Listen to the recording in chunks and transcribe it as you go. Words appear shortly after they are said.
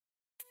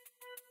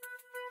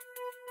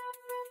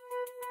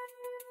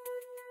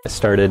I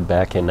started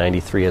back in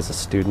 '93 as a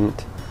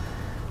student,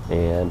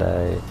 and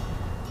I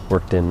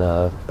worked in,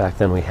 back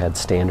then we had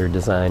standard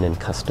design and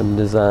custom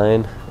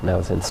design, and I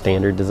was in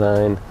standard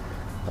design.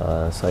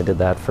 So I did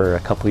that for a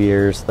couple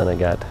years, then I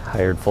got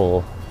hired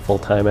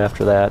full-time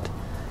after that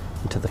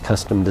into the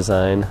custom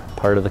design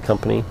part of the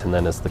company. And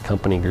then as the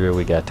company grew,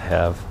 we got to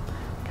have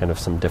kind of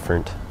some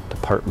different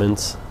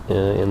departments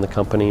in the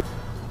company.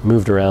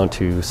 Moved around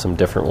to some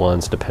different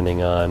ones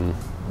depending on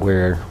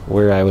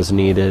where I was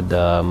needed.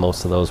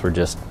 Most of those were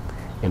just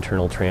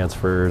internal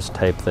transfers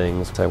type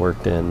things. I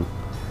worked in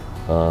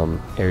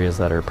areas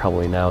that are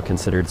probably now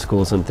considered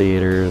schools and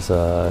theaters,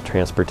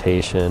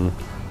 transportation,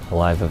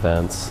 live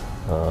events.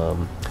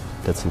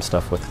 Did some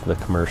stuff with the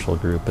commercial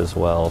group as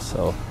well,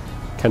 so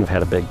kind of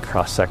had a big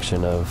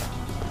cross-section of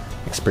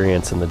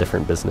experience in the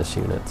different business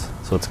units.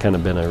 So it's kind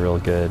of been a real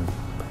good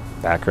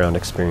background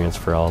experience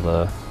for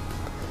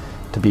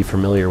to be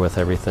familiar with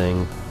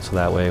everything, so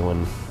that way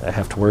when I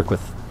have to work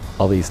with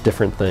all these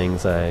different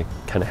things, I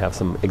kind of have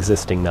some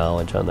existing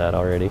knowledge on that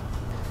already.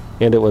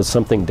 And it was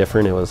something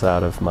different. It was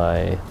out of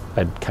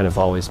I'd kind of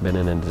always been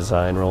in a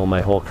design role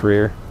my whole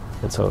career,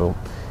 and so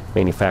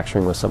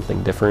manufacturing was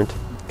something different.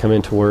 Come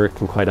into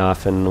work, and quite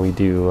often we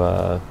do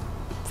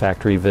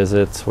factory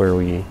visits where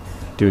we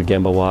do a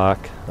Gemba walk.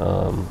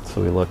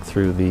 So we look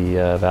through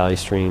the value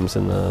streams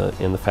in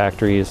the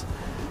factories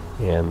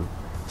and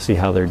see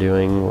how they're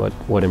doing,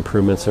 what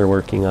improvements they're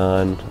working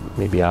on,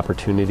 maybe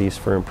opportunities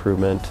for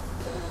improvement.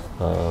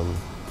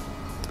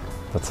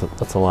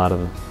 That's a lot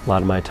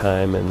of my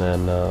time, and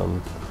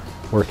then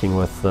working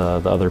with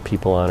the other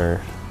people on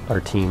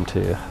our team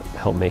to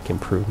help make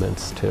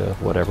improvements to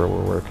whatever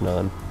we're working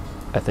on.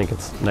 I think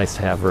it's nice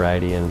to have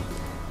variety and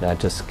not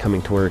just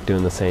coming to work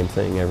doing the same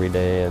thing every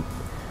day, and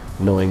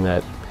knowing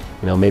that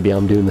maybe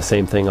I'm doing the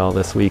same thing all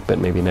this week, but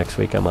maybe next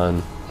week I'm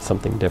on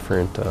something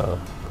different.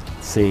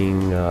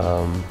 Seeing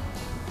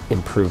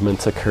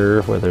improvements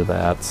occur, whether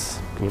that's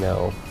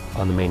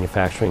on the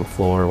manufacturing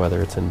floor,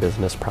 whether it's in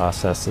business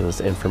processes,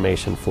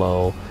 information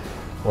flow,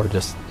 or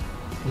just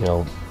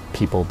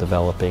people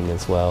developing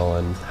as well,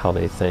 and how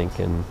they think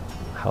and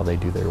how they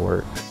do their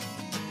work.